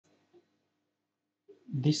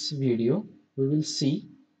This video we will see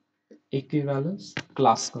equivalence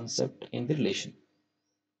class concept in the relation.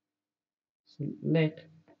 So let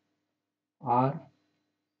R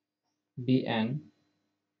be an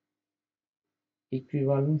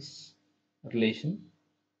equivalence relation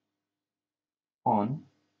on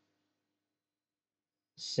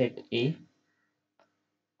set A,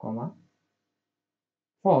 comma,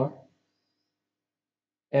 for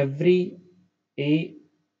every A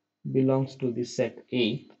belongs to the set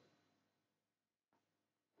A,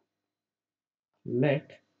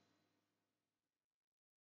 let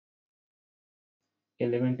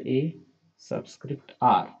element A subscript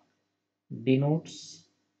R denotes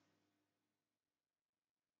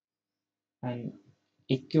an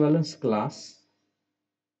equivalence class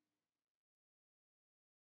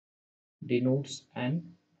defined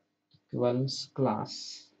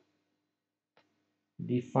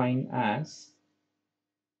as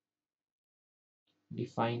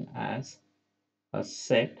a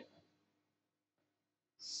set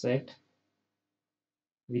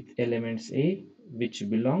with elements A which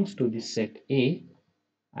belongs to the set A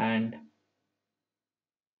and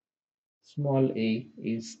small a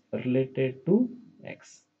is related to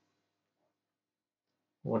X.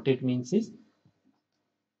 What it means is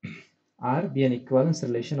R be an equivalence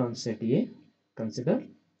relation on set A. Consider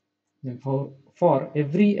then for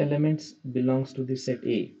every element belongs to the set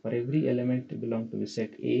A. For every element belong to the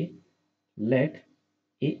set A, let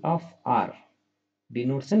A of R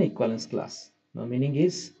denotes an equivalence class. Now meaning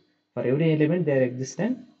is for every element there exists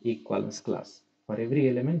an equivalence class. For every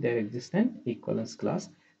element there exists an equivalence class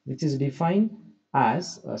which is defined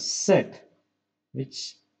as a set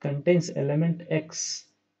which contains element X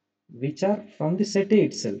which are from the set A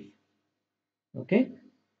itself. Okay,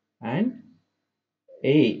 and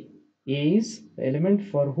A is the element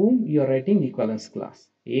for whom you are writing equivalence class.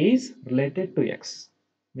 A is related to X,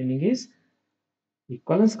 meaning is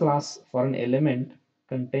equivalence class for an element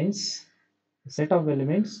contains a set of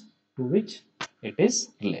elements to which it is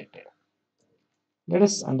related. Let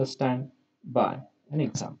us understand by an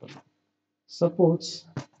example. Suppose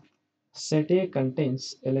set A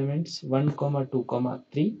contains elements 1, 2,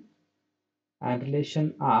 3 and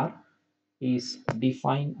relation R is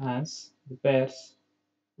defined as the pairs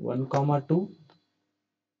 1, 2,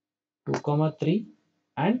 2, 3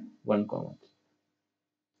 and 1, 3.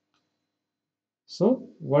 So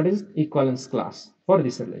what is equivalence class for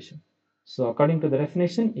this relation? So according to the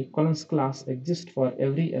definition, equivalence class exists for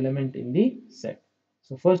every element in the set.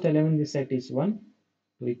 So first element in the set is 1.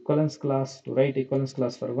 To write equivalence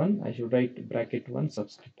class for 1, I should write bracket 1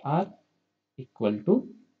 subscript R equal to.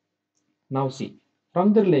 Now see,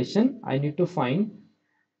 from the relation I need to find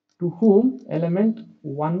to whom element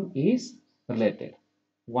 1 is related.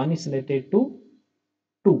 1 is related to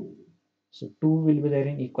 2. So 2 will be there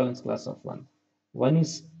in equivalence class of 1. 1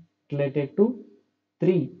 is related to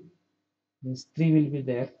 3. Means 3 will be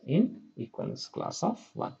there in equivalence class of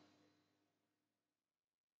 1.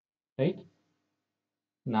 Right?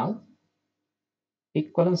 Now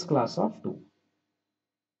equivalence class of 2.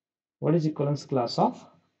 What is equivalence class of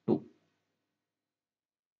 2?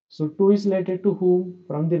 So 2 is related to whom?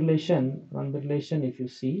 From the relation if you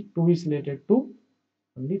see 2 is related to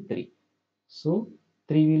only 3. So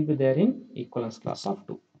 3 will be there in equivalence class of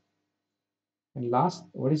 2. And last,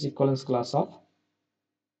 what is equivalence class of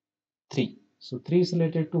 3? So 3 is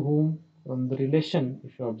related to whom? From the relation,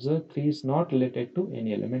 if you observe, 3 is not related to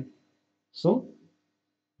any element. So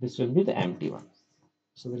this will be the empty one.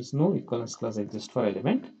 So there is no equivalence class exist for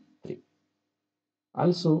element 3.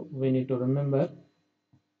 Also, we need to remember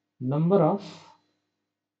number of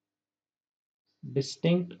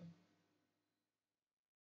distinct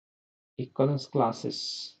equivalence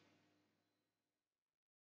classes.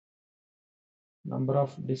 Number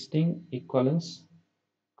of distinct equivalence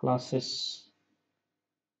classes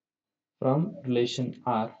from relation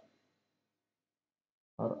R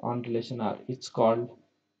or on relation R. It's called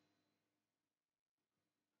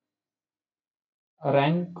a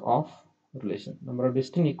rank of relation. Number of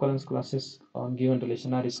distinct equivalence classes on given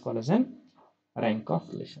relation R is called as an rank of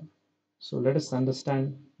relation. So let us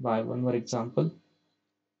understand by one more example.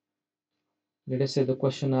 Let us say the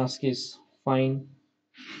question asked is find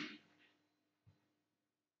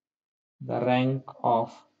the rank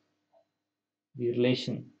of the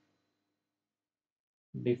relation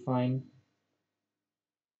defined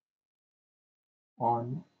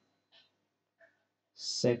on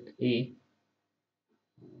set A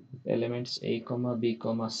with elements A, B,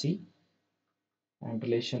 C and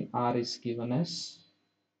relation R is given as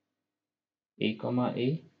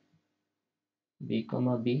A, B,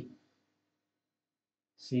 B,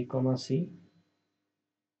 C, C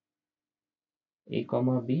A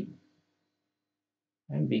comma B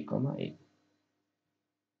and B comma A.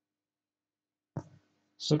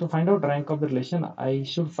 So to find out rank of the relation, I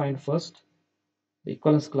should find first the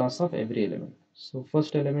equivalence class of every element. So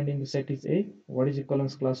first element in the set is A. What is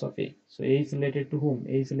equivalence class of A? So A is related to whom?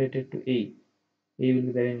 A is related to A. A will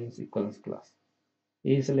be there in his equivalence class. A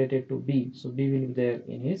is related to B. So B will be there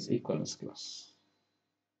in his equivalence class.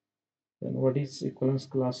 Then what is equivalence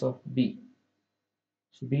class of B?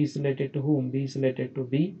 So B is related to whom? B is related to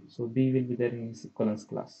B. So B will be there in his equivalence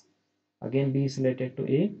class. Again B is related to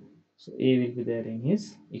A. So A will be there in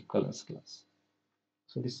his equivalence class.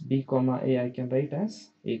 So this B comma A I can write as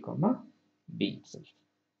A comma B itself.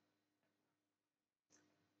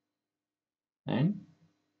 And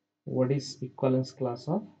what is equivalence class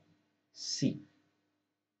of C?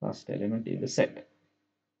 Last element in the set.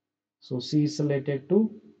 So C is related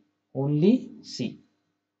to only C.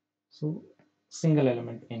 So single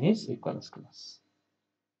element in his equivalence class.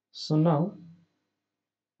 So now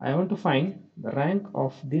I want to find the rank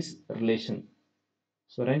of this relation.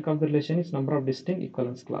 So rank of the relation is number of distinct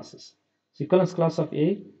equivalence classes. So equivalence class of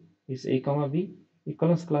A is A comma B.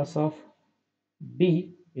 Equivalence class of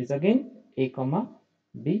B is again A comma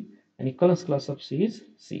B, and equivalence class of C is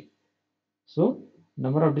C. So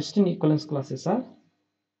number of distinct equivalence classes are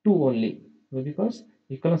 2 only, because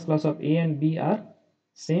equivalence class of A and B are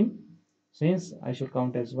same, since I should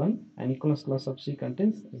count as 1, and equivalence class of C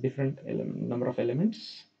contains different number of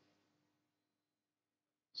elements,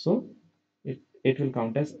 so it will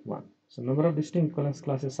count as 1. So number of distinct equivalence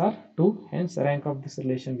classes are 2, hence rank of this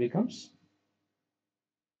relation becomes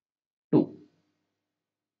 2.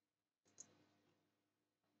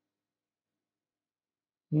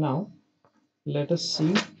 Now let us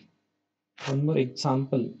see one more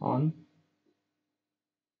example on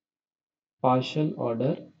partial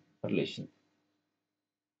order relation.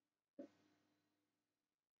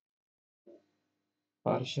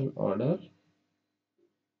 Partial order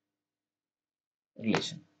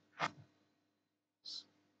relation.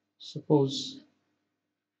 Suppose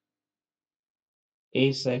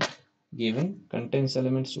A set given contains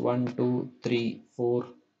elements 1, 2, 3, 4,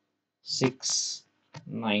 6,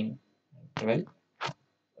 9, 12.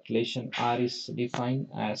 Relation R is defined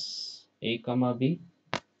as A comma B,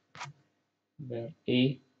 where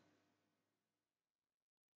A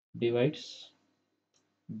divides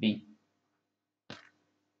B.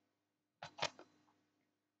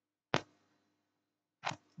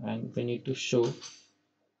 And we need to show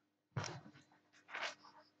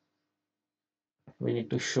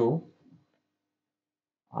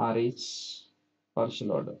R is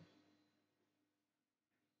partial order.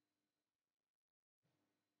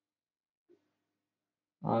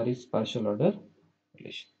 R is partial order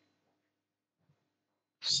relation.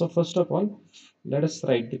 So first of all, let us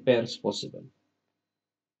write the pairs possible.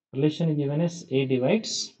 Relation is given as A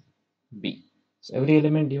divides B. So every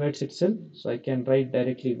element divides itself. So I can write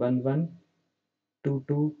directly 1, 1, 2,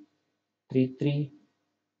 2, 3, 3,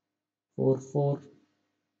 4, 4,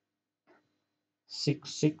 6,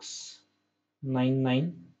 6, 9,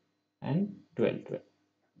 9, and 12, 12.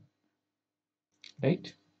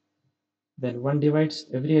 Right? Then 1 divides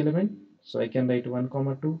every element. So I can write 1,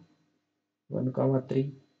 2, 1,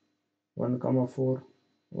 3, 1, 4,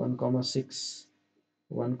 1, 6,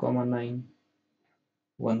 1, 9,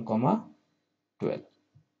 1, 12.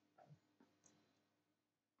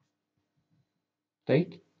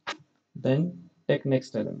 Right? Then take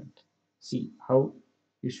next element. See how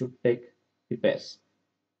you should take the pairs.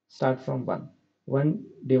 Start from 1. 1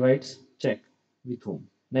 divides, check with whom.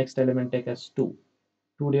 Next element take as 2.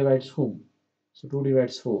 2 divides whom? So 2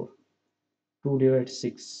 divides 4. 2 divides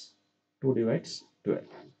 6. 2 divides 12.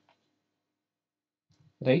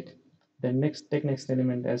 Right? Then take next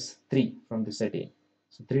element as 3 from the set A.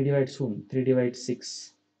 So 3 divides whom? 3 divides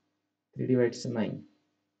 6. 3 divides 9.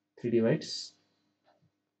 3 divides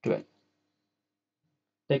 12.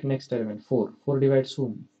 Take next element 4. 4 divides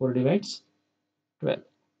whom? 4 divides 12.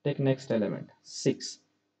 Take next element 6.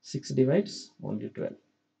 6 divides only 12.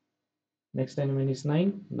 Next element is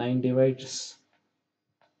 9. 9 divides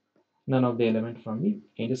none of the element from the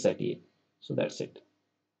into set A. So that's it.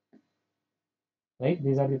 Right?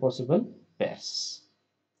 These are the possible pairs.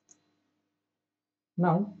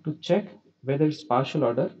 Now to check whether it's partial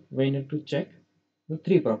order, we need to check the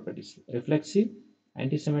 3 properties: reflexive,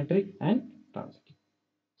 antisymmetric, and transitive.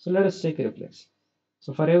 So let us take reflexive.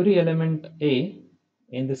 So for every element A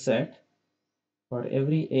in the set, for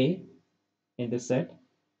every A in the set,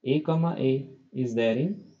 A comma A is there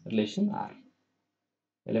in relation R.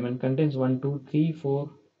 Element contains 1, 2, 3, 4,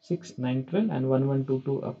 6, 9, 12, and 1, 1, 2,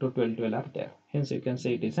 2 up to 12, 12 are there. Hence you can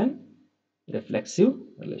say it is an reflexive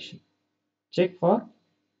relation. Check for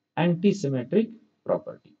antisymmetric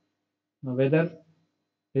property. Now whether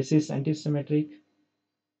this is antisymmetric,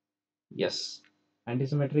 yes.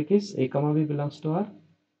 Antisymmetric is a comma b belongs to R,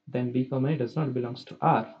 then b comma a does not belongs to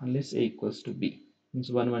R unless a equals to b.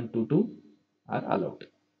 Means 1, 1, 2, 2 are allowed.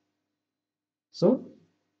 So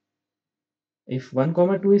if 1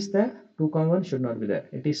 comma 2 is there, 2 comma 1 should not be there.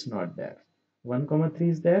 It is not there. 1 comma 3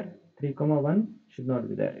 is there, 3 comma 1 should not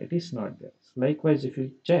be there. It is not there. So likewise, if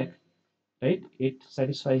you check, right, it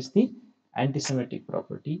satisfies the antisymmetric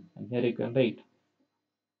property. And here you can write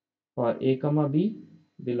for a comma b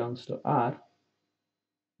belongs to R,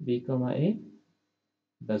 b comma a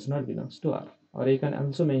does not belongs to R. Or you can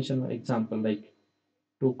also mention an example like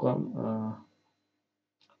 1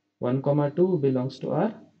 comma 2 belongs to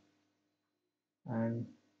R and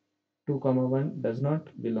 2 comma 1 does not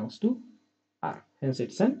belongs to R. Hence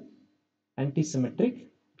it's an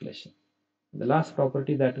antisymmetric relation. The last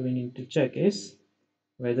property that we need to check is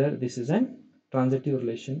whether this is an transitive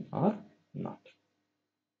relation or not.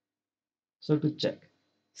 So to check,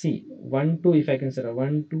 see 1 2, if I consider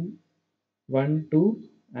 1 2 1 2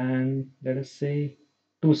 and let us say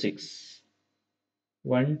 2 6,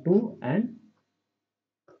 1 2 and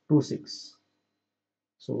 2 6.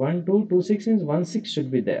 So 1 2 2 6 means 1 6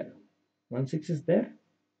 should be there. 1 6 is there,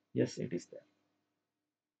 yes it is there,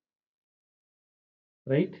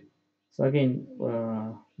 right? So again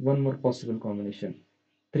one more possible combination,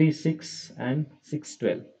 3 6 and 6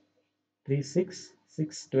 12. 3 6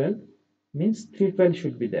 6 12 means 312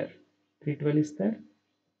 should be there. 312 is there,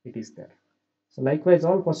 it is there. So likewise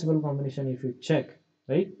all possible combination if you check,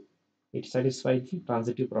 right, it satisfies the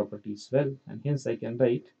transitive properties well, and hence I can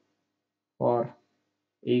write for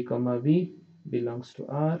a comma b belongs to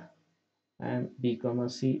R and b comma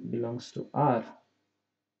c belongs to R,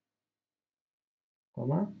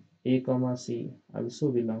 comma a comma c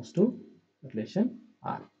also belongs to relation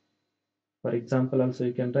R. For example, also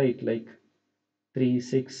you can write like 3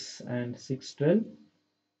 6 and 6 12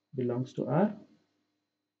 belongs to R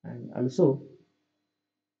and also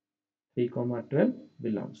 3 comma 12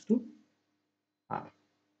 belongs to R.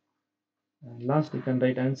 And last we can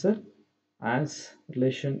write answer as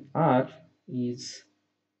relation R is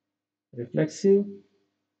reflexive,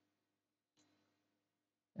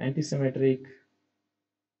 antisymmetric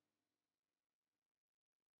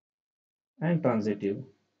and transitive.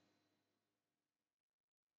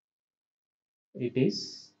 It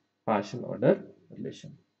is partial order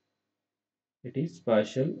relation. It is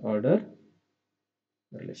partial order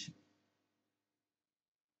relation.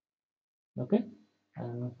 Okay.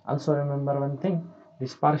 And also remember one thing,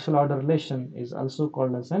 this partial order relation is also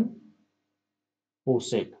called as an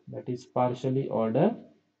poset, that is partially order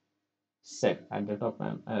set. At the top I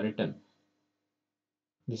am written.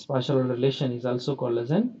 This partial order relation is also called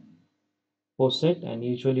as an poset and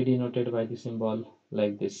usually denoted by the symbol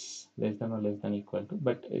like this, less than or less than equal to,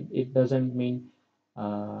 but it doesn't mean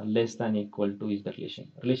less than equal to is the relation.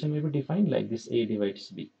 Relation may be defined like this, A divides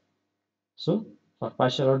B. So for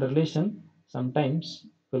partial order relation, sometimes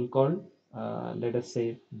we'll call, let us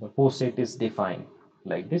say the poset is defined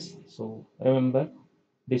like this. So remember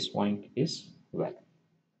this point is well.